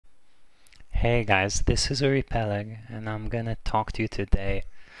Hey guys, this is Uri Peleg, and I'm gonna talk to you today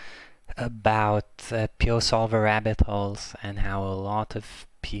about Piosolver rabbit holes and how a lot of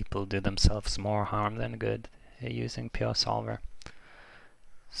people do themselves more harm than good using Piosolver.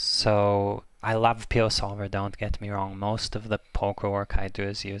 So, I love Piosolver, don't get me wrong. Most of the poker work I do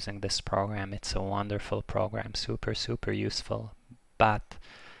is using this program. It's a wonderful program, super, super useful. But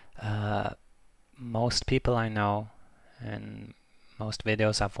most people I know and most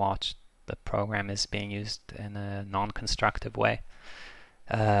videos I've watched, the program is being used in a non-constructive way.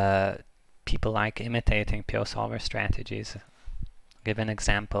 People like imitating Piosolver strategies. I'll give an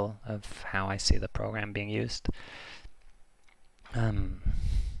example of how I see the program being used.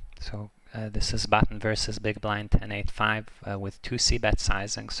 This is button versus big blind 10-8-5 with 2 c-bet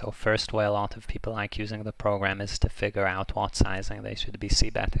sizing. So first way a lot of people like using the program is to figure out what sizing they should be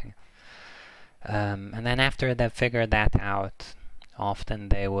c-betting. And then after they've figured that out, often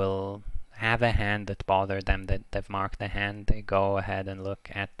they will have a hand that bothered them, that they've marked the hand. They go ahead and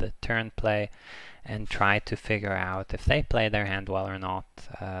look at the turn play and try to figure out if they play their hand well or not.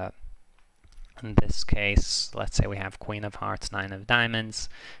 In this case, let's say we have Queen of Hearts, 9 of Diamonds,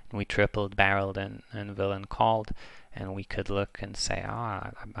 and we tripled, barreled, and villain called, and we could look and say,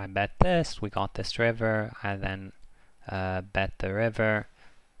 I bet this, we got this river, I then bet the river.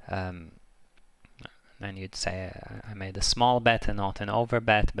 Then you'd say I made a small bet and not an over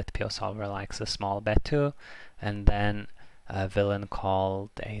bet, but Piosolver likes a small bet too. And then villain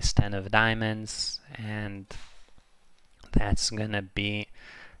called ace 10 of diamonds, and that's gonna be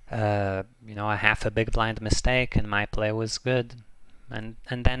a half a big blind mistake, and my play was good, and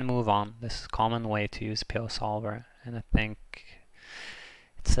then move on. This is a common way to use Piosolver, and I think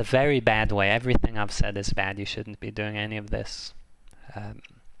it's a very bad way. Everything I've said is bad. You shouldn't be doing any of this.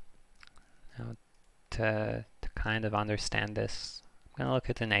 To kind of understand this, I'm gonna look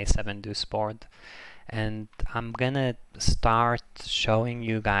at an a7 deuce board, and I'm gonna start showing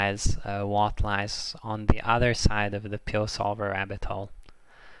you guys what lies on the other side of the Piosolver rabbit hole.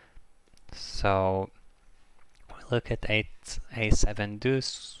 So we look at a7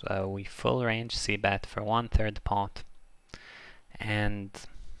 deuce, we full range c-bet for 1/3 pot, and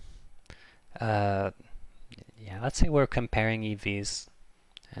let's say we're comparing EVs,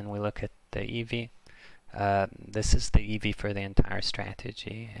 and we look at the EV. This is the EV for the entire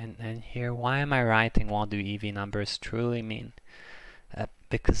strategy, and here, why am I writing what do EV numbers truly mean?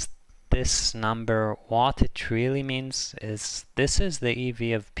 Because this number, what it really means is this is the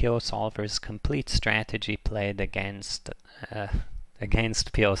EV of Piosolver's complete strategy played against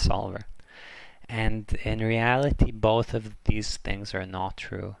Piosolver, and in reality both of these things are not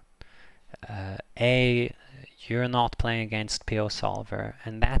true. You're not playing against Piosolver,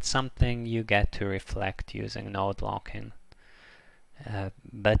 and that's something you get to reflect using node locking.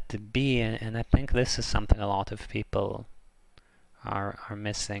 But B, and I think this is something a lot of people are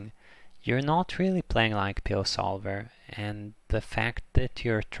missing, you're not really playing like Piosolver, and the fact that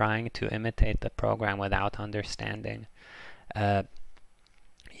you're trying to imitate the program without understanding,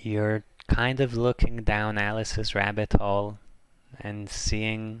 you're kind of looking down Alice's rabbit hole and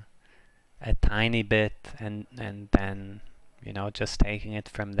seeing a tiny bit, and then just taking it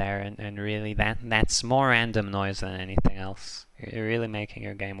from there, and really that's more random noise than anything else. You're really making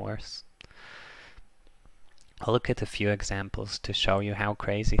your game worse. I'll look at a few examples to show you how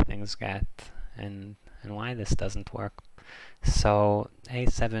crazy things get and why this doesn't work. So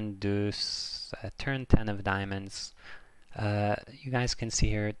a7 deuce, turn 10 of diamonds. You guys can see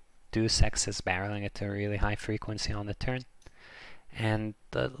here deuce X is barreling at a really high frequency on the turn. And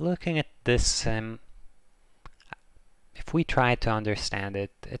looking at this, if we try to understand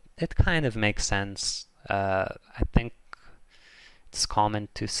it, it kind of makes sense. I think it's common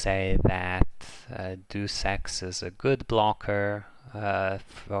to say that deuce X is a good blocker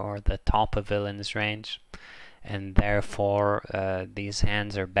for the top of villain's range, and therefore these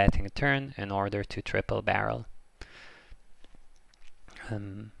hands are betting turn in order to triple barrel.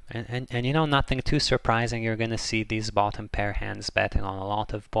 And nothing too surprising. You're gonna see these bottom pair hands betting on a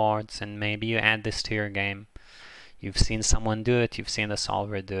lot of boards, and maybe you add this to your game. You've seen someone do it, you've seen the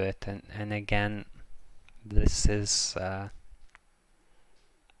solver do it, and again, this is a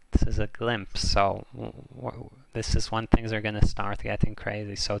glimpse. So this is when things are gonna start getting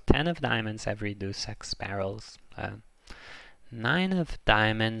crazy. So 10 of diamonds, every deuce X barrels. 9 of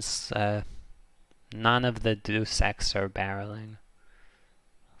diamonds, none of the deuce X are barreling.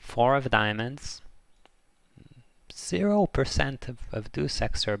 4 of diamonds, 0% of deuce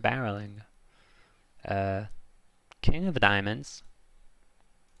X are barreling. King of diamonds,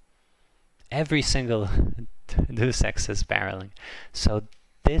 every single deuce X is barreling. So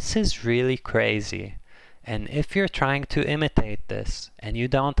This is really crazy. And if you're trying to imitate this and you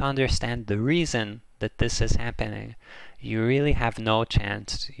don't understand the reason that this is happening, you really have no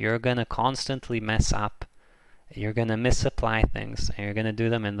chance. You're gonna constantly mess up. You're gonna misapply things, and you're gonna do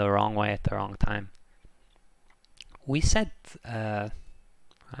them in the wrong way at the wrong time. We said, right,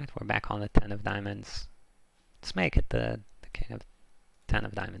 we're back on the 10 of diamonds. Let's make it the king of 10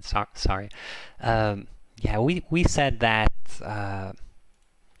 of diamonds. Sorry. Yeah, we said that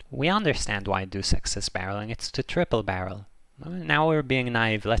we understand why deuce X is barreling. It's to triple barrel. Now we're being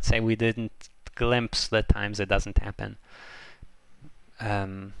naive. Let's say we didn't glimpse the times it doesn't happen.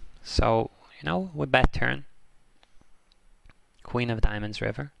 So, you know, we bet turn. Queen of diamonds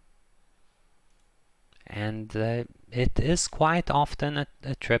river. And it is quite often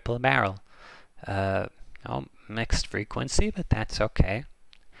a triple barrel. You know, mixed frequency, but that's okay.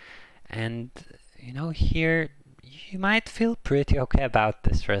 And, you know, here you might feel pretty okay about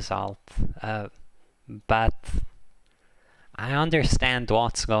this result, but I understand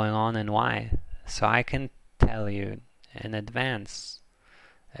what's going on and why, so I can tell you in advance.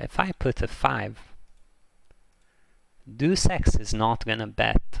 If I put a 5, deuce X is not gonna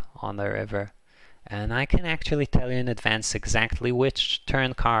bet on the river, and I can actually tell you in advance exactly which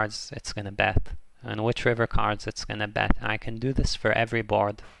turn cards it's gonna bet and which river cards it's gonna bet. I can do this for every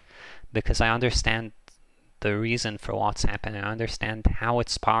board because I understand the reason for what's happening. I understand how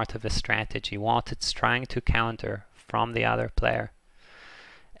it's part of a strategy, what it's trying to counter from the other player.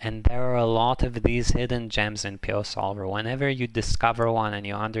 And there are a lot of these hidden gems in Piosolver. Whenever you discover one and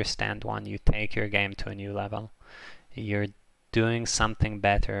you understand one, you take your game to a new level. You're doing something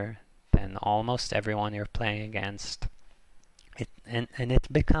better than almost everyone you're playing against. And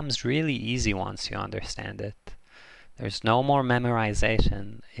it becomes really easy once you understand it. There's no more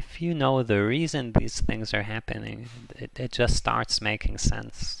memorization. If you know the reason these things are happening, it just starts making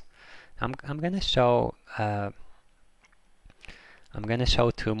sense. I'm gonna show 2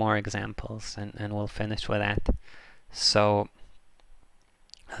 more examples, and we'll finish with that. So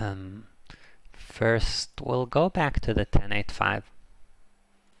first we'll go back to the 10-8-5,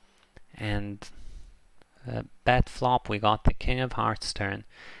 and bet flop we got the king of hearts turn.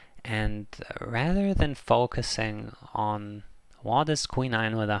 And rather than focusing on what does queen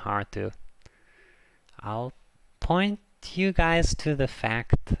 9 with a heart do, I'll point you guys to the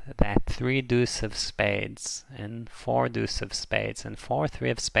fact that 3 deuce of spades and 4 deuce of spades and 4 3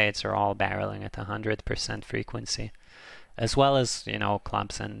 of spades are all barreling at 100% frequency, as well as, you know,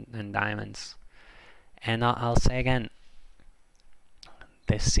 clubs and diamonds. And I'll say again,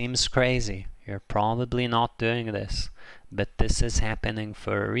 this seems crazy. You're probably not doing this. But this is happening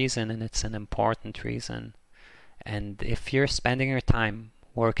for a reason, and it's an important reason. And if you're spending your time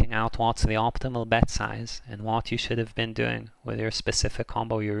working out what's the optimal bet size and what you should have been doing with your specific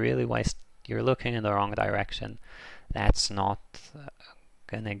combo, you're looking in the wrong direction. That's not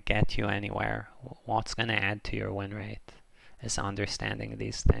gonna get you anywhere. What's gonna add to your win rate is understanding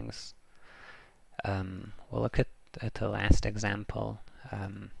these things. We'll look at the last example,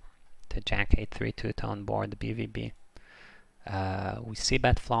 the Jack 8-3 two-tone board, the BVB. We see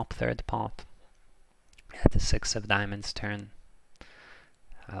bet flop third pot at the 6 of diamonds turn.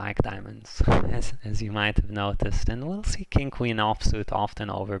 I like diamonds, as you might have noticed, and we'll see king queen offsuit often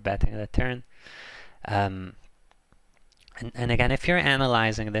over betting the turn. And again, if you're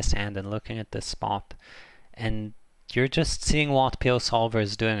analyzing this hand and looking at this spot, and you're just seeing what Piosolver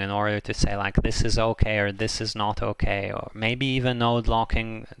is doing in order to say like this is okay or this is not okay, or maybe even node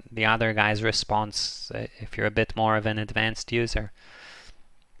locking the other guy's response if you're a bit more of an advanced user,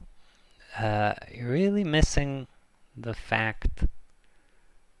 you're really missing the fact,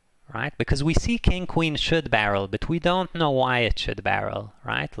 right? Because we see king queen should barrel, but we don't know why it should barrel,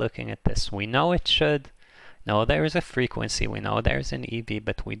 right? Looking at this, we know it should. No, there's a frequency, we know there's an EV,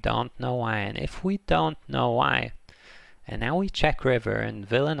 but we don't know why. And if we don't know why, and now we check river and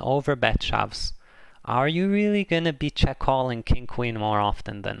villain over bet shoves, are you really gonna be check calling king queen more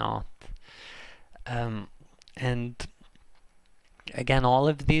often than not? And again, all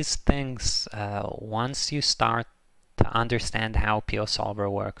of these things, once you start to understand how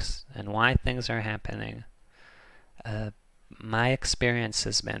Piosolver works and why things are happening, my experience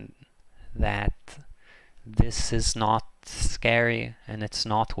has been that this is not scary, and it's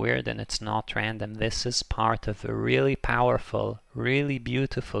not weird, and it's not random. This is part of a really powerful, really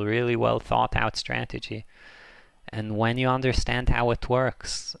beautiful, really well thought out strategy. And when you understand how it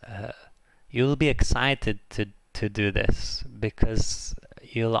works, you'll be excited to do this, because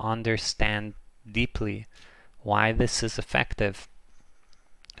you'll understand deeply why this is effective.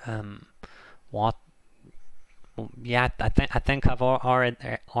 What Yeah, I think I've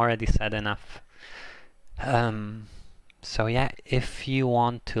already said enough. So yeah, if you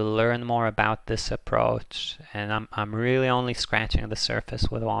want to learn more about this approach, and I'm really only scratching the surface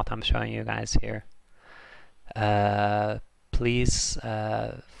with what I'm showing you guys here, please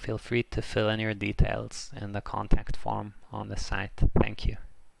feel free to fill in your details in the contact form on the site. Thank you.